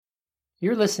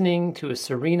You're listening to a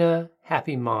Serena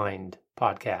Happy Mind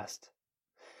podcast.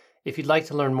 If you'd like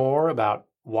to learn more about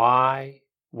why,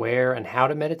 where, and how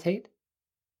to meditate,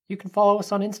 you can follow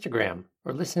us on Instagram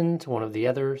or listen to one of the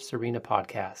other Serena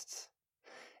podcasts.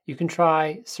 You can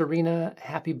try Serena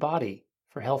Happy Body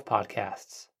for health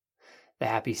podcasts, the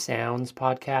Happy Sounds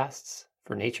podcasts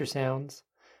for nature sounds,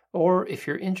 or if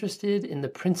you're interested in the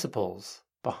principles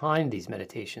behind these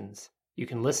meditations, you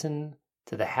can listen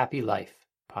to the Happy Life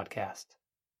podcast.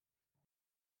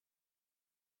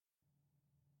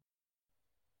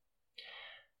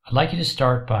 I'd like you to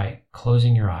start by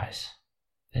closing your eyes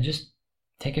and just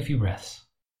take a few breaths.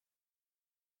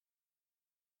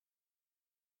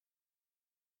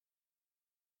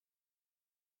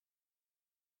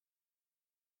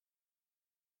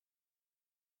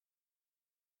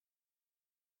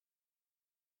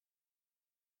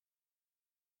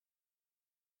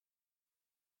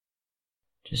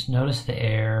 Just notice the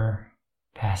air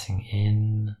passing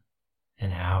in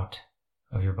and out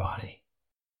of your body.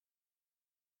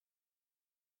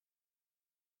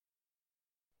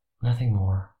 Nothing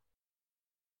more.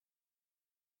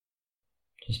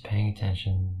 Just paying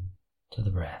attention to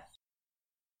the breath.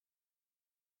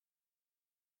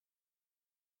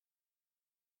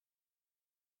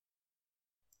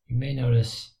 You may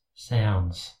notice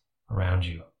sounds around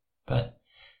you, but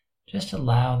just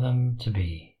allow them to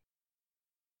be.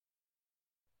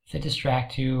 If they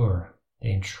distract you or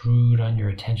they intrude on your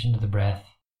attention to the breath,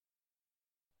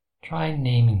 try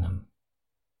naming them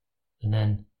and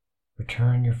then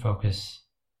return your focus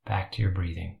back to your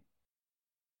breathing.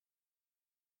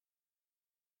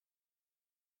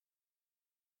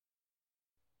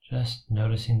 Just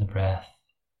noticing the breath,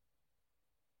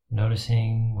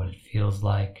 noticing what it feels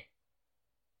like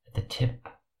at the tip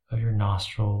of your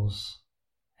nostrils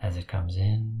as it comes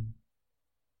in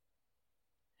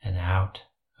and out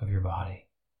of your body.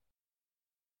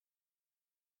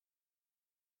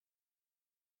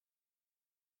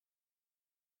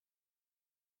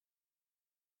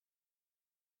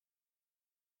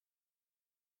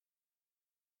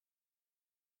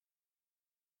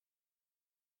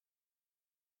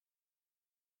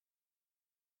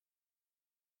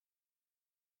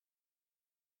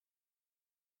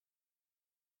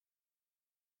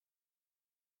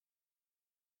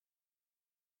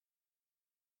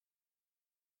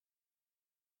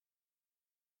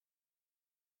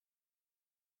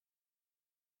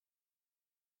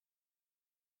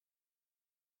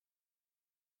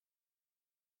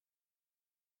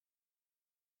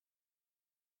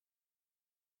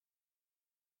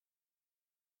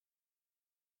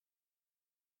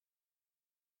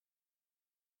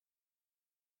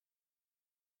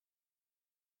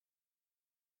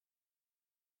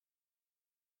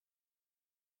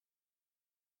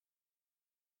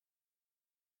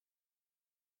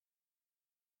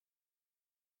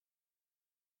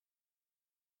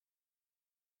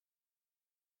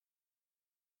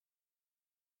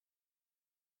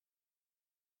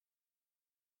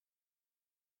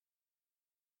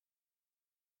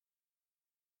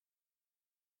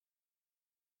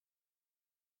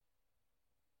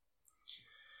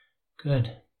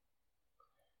 Good.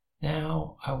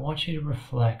 Now I want you to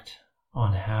reflect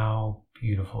on how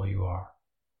beautiful you are.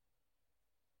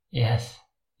 Yes,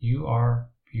 you are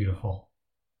beautiful.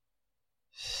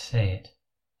 Say it,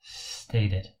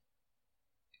 state it,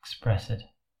 express it,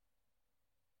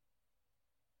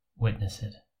 witness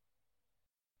it.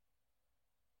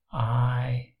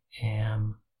 I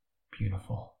am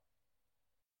beautiful.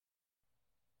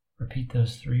 Repeat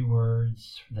those 3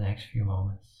 words for the next few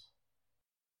moments.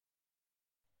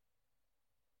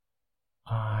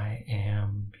 I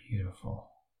am beautiful.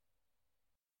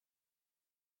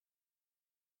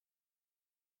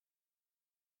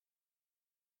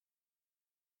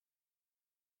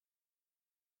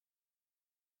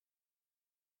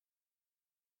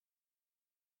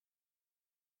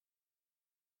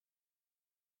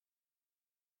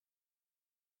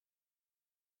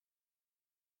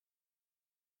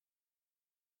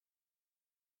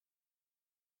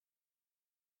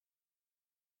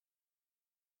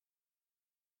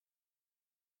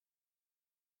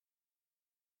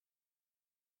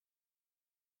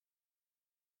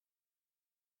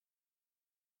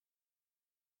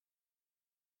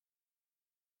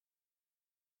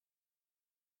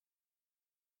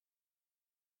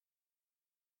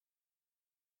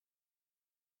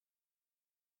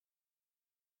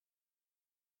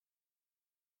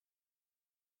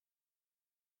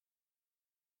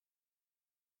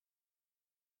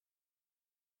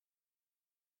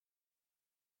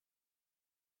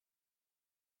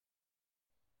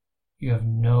 You have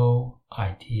no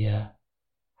idea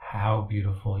how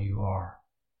beautiful you are.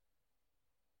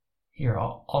 Here,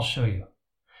 I'll show you.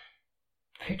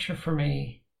 Picture for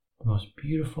me the most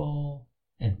beautiful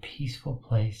and peaceful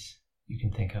place you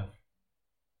can think of.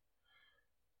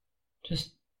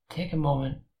 Just take a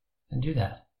moment and do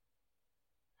that.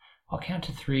 I'll count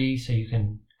to 3 so you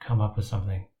can come up with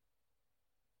something.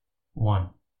 1.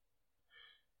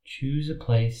 Choose a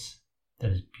place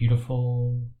that is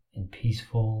beautiful and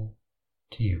peaceful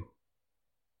to you.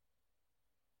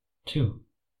 2.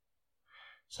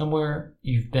 Somewhere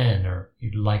you've been or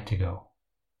you'd like to go.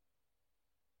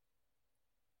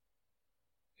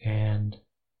 And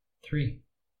 3.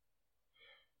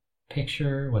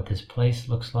 Picture what this place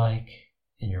looks like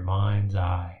in your mind's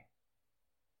eye.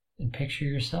 And picture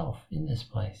yourself in this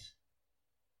place,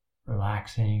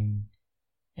 relaxing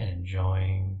and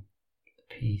enjoying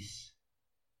the peace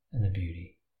and the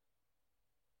beauty.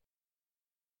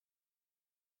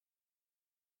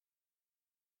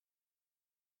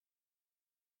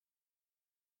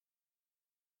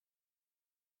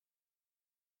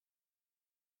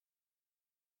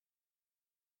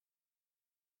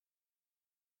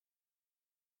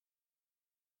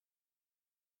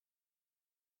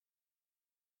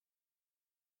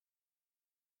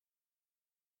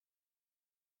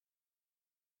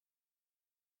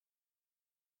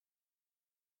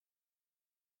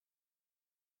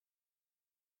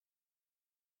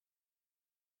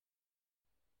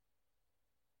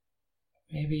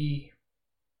 Maybe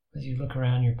as you look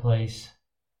around your place,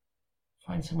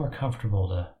 find somewhere comfortable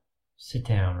to sit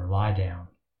down or lie down.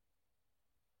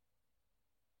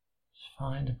 Just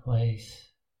find a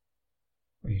place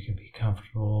where you can be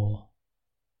comfortable,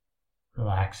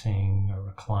 relaxing or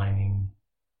reclining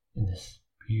in this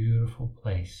beautiful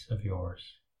place of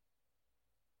yours.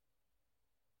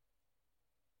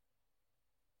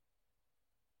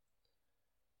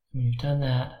 When you've done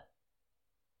that,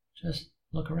 just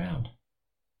look around.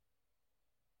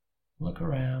 Look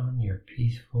around your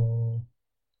peaceful,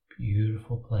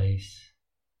 beautiful place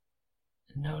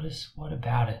and notice what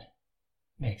about it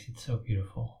makes it so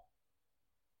beautiful.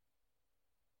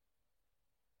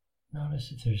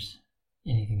 Notice if there's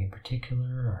anything in particular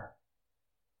or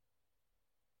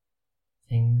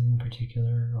things in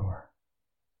particular, or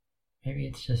maybe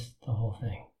it's just the whole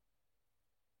thing.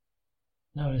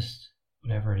 Notice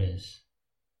whatever it is.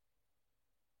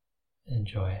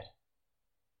 Enjoy it.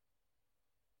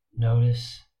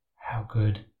 Notice how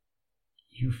good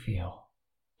you feel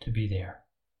to be there.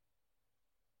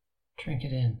 Drink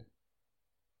it in.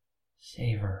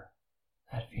 Savor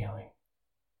that feeling.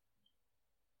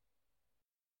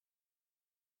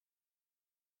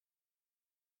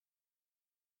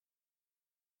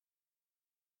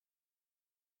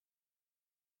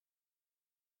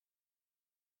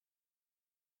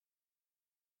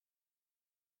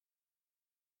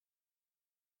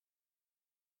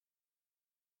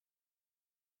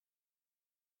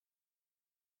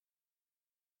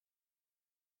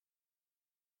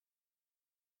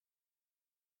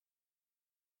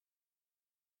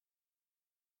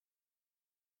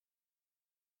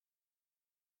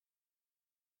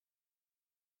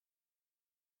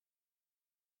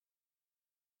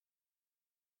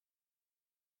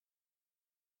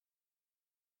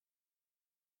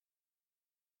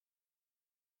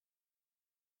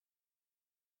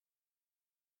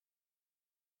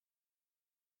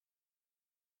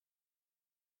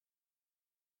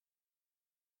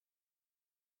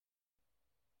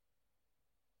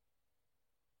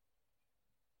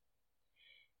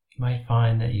 You might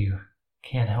find that you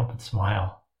can't help but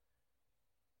smile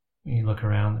when you look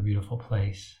around the beautiful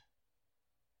place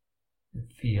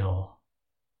and feel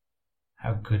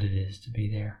how good it is to be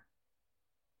there.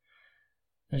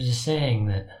 There's a saying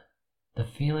that the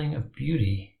feeling of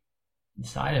beauty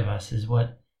inside of us is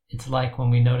what it's like when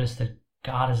we notice that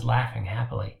God is laughing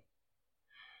happily.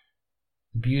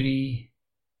 The beauty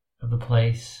of the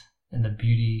place and the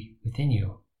beauty within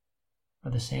you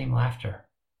are the same laughter.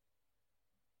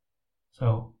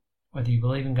 So, whether you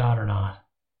believe in God or not,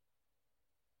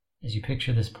 as you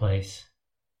picture this place,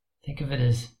 think of it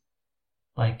as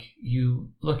like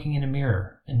you looking in a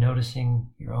mirror and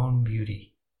noticing your own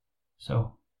beauty.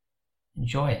 So,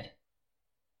 enjoy it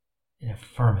and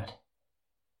affirm it.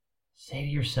 Say to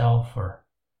yourself or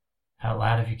out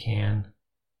loud if you can,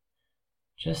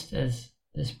 just as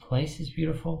this place is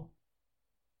beautiful,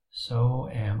 so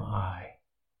am I.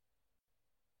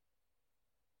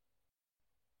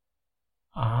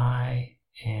 I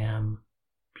am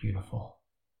beautiful.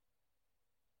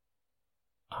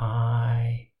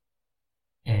 I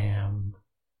am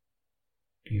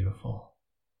beautiful.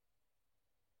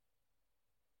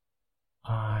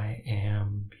 I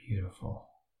am beautiful.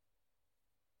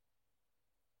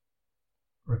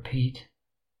 repeat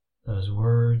those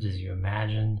words as you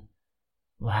imagine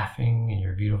laughing in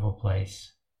your beautiful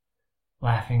place,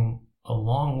 laughing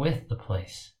along with the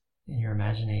place in your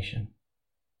imagination.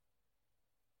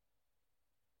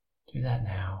 Do that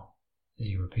now as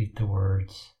you repeat the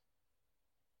words,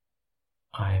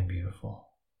 I am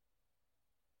beautiful.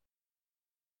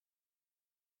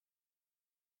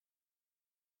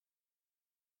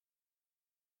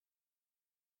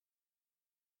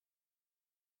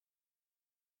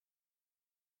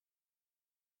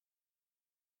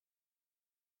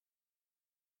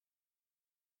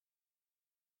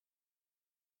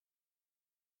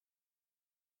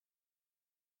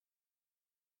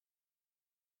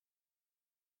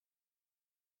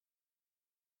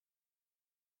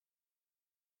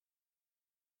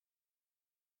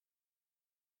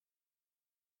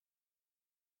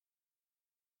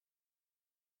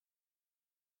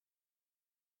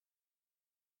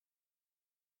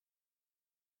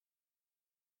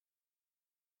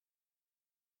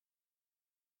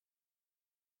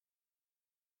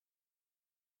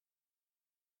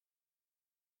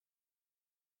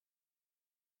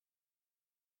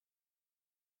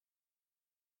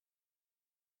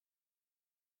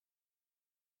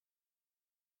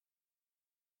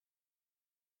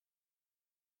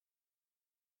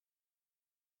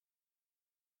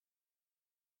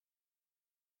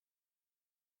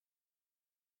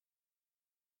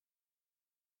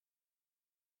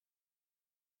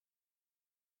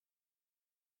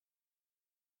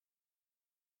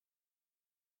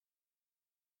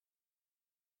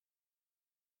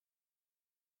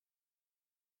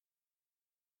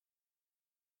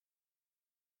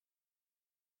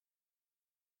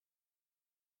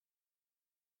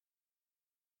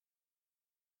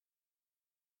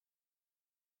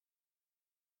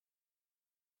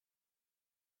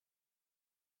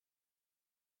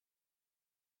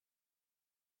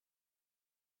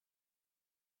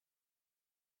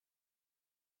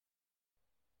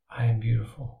 I am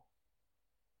beautiful.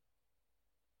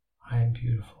 I am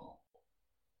beautiful.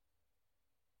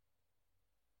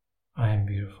 I am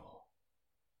beautiful.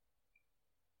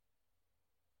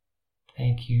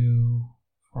 Thank you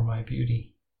for my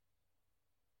beauty.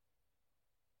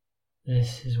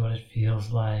 This is what it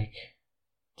feels like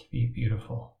to be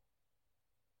beautiful.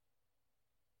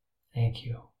 Thank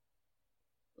you.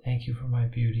 Thank you for my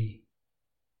beauty.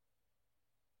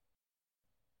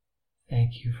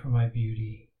 Thank you for my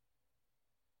beauty.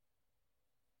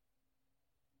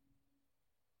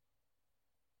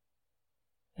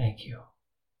 Thank you.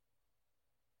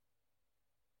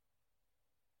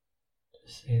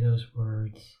 Just say those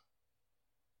words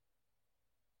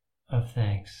of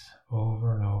thanks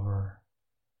over and over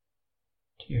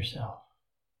to yourself.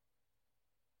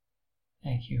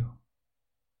 Thank you.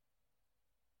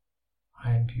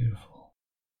 I am beautiful.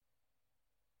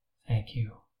 Thank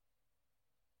you.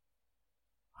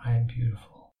 I am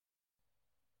beautiful.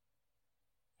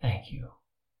 Thank you.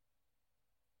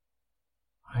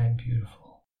 I am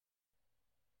beautiful.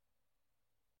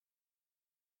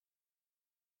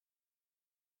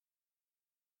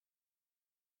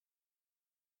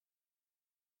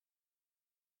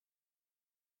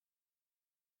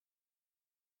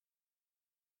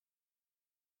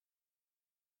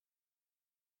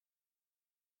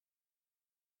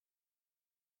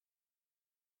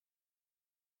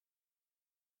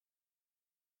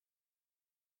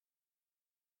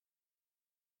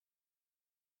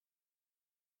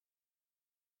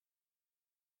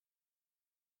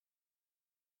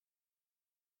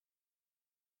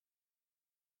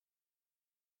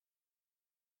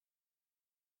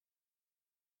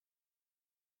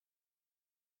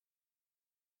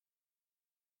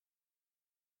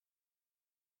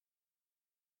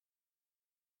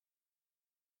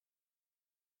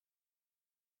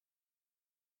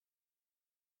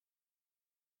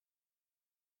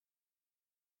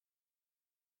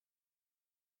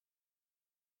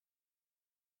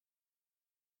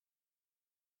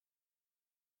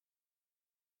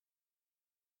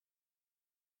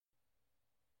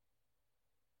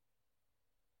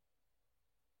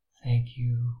 Thank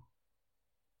you.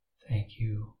 Thank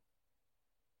you.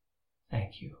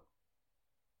 Thank you.